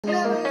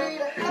Never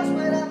need a house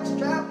without a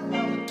strap.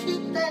 I'ma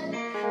keep that.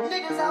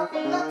 Niggas out the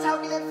block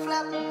talking that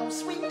flap. I'ma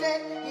sweep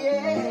that.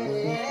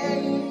 Yeah.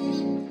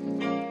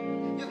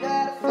 You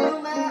gotta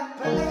feel my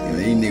pain. Yeah,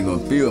 these niggas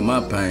gon' feel my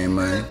pain,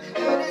 man.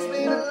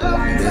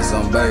 That's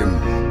on baby.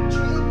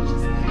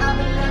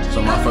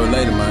 So my first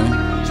lady,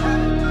 man.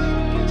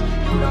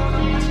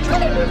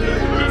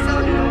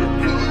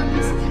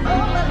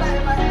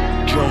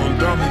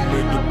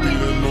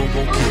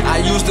 I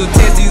used to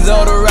test these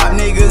other rap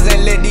niggas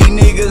and let these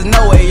niggas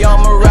know, hey,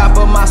 I'm a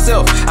rapper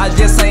myself. I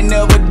just ain't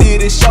never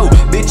did a show.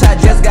 Bitch, I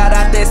just got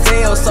out that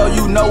cell, so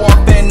you know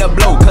I'm finna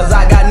blow. Cause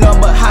I got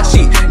nothing but hot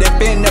shit that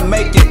finna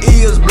make your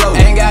ears blow.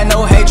 Ain't got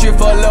no hatred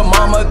for lil'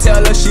 mama,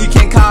 tell her she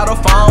can call the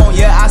phone.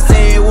 Yeah, I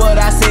said what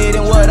I said,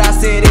 and what I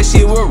said, that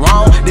shit was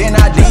wrong. Then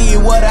I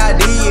did what I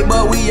did,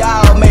 but we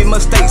all made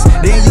mistakes.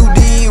 Then you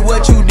did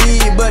what you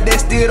did, but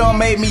that still don't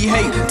make me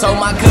hate. Told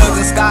my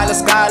cousin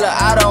Skylar,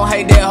 I don't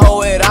hate that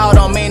hoe at all.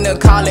 Don't mean to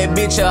call that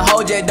bitch a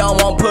hoe, just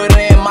don't want put her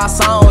in my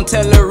song.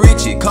 Tell her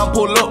Richie, come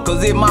pull up,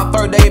 cause it's my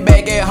first day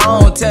back at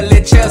home. Tell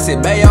her Chelsea,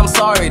 babe, I'm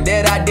sorry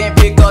that I didn't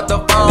pick up the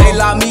phone. They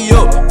locked me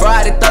up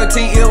Friday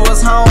 13th, it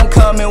was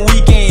homecoming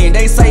weekend.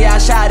 They say I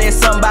shot at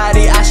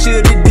somebody, I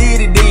should've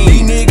did it then.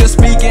 These niggas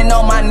speaking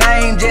on my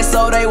name just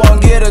so they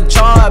won't get a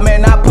charge.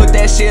 Man, I put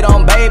that shit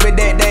on baby,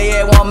 that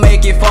they won't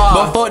make it far.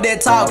 But fuck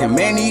that talking,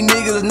 man, these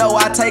niggas know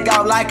I take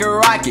off like a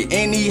rocket.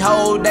 Any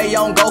hoe, they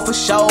don't go for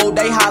show,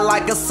 they hot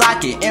like a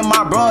socket. And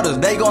my brothers,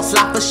 they gon'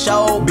 slap a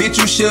show. Bitch,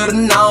 you should've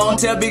known.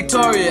 Tell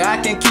Victoria I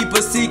can keep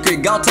a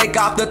secret, gon' take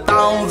off the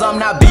thongs. I'm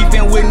not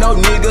beefing with no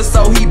nigga,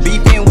 so he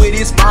beefing with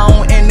his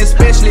phone. And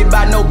especially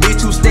by no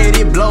bitch who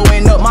steady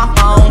blowing up my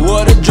phone.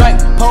 What a drink,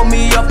 pull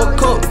me up a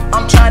cup,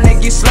 I'm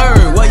tryna get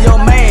slurred. Well,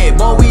 you're mad,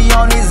 boy, we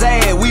on his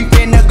ass, we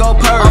finna go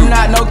purr. I'm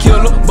not no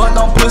killer, but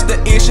don't push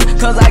the issue,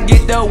 cause I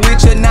get the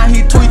with you, now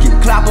he tweaking.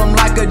 Clap him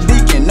like a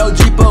deacon, no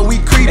Jeeper, we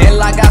creepin'. And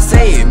like I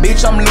said,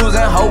 bitch, I'm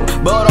losing hope,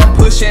 but I'm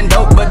pushing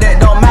dope. But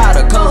that don't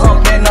matter, cause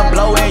I'm finna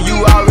blow and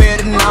you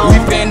already know. We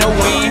finna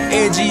win,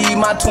 AGE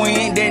my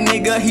twin, that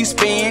nigga he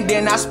spin,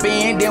 then I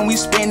spin, then we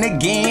spin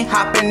again,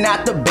 hopping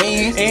out the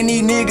Benz. And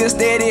these niggas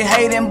steady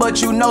hating,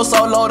 but you know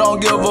Solo don't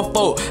give a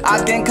fuck.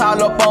 I can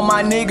call up on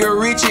my nigga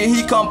Richie,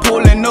 he come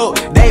pulling up.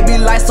 They be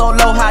like,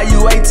 Solo, how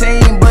you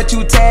 18, but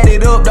you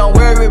tatted up. Don't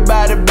worry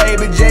about it,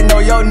 baby, just know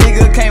your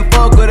nigga can't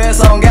fuck with us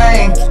on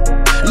game.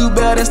 You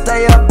better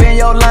stay up in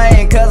your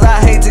lane, cause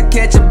I hate to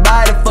catch a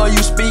body for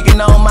you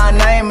speaking on my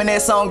name, and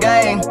that's on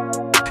game.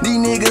 These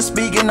niggas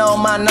speaking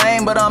on my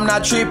name, but I'm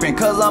not tripping,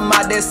 cause I'm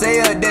out that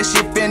cell, that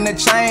shit finna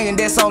change,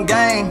 that's on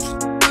game.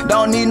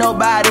 Don't need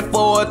nobody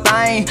for a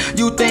thing.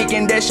 You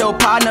thinking that's your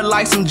partner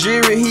like some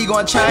jury, he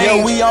gon' change.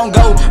 Yeah, we on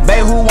go,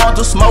 babe, who want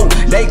to smoke?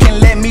 They can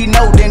let me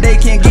know, then they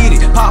can get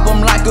it. Pop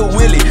them like a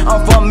willy,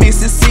 I'm from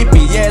Mississippi,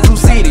 Yazoo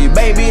City.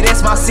 Baby,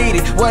 that's my city,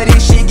 where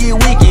this shit get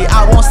wicked.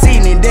 I want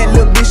Sydney, that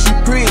little bitch, she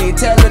pretty.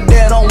 Tell her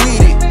that I'm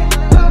with it.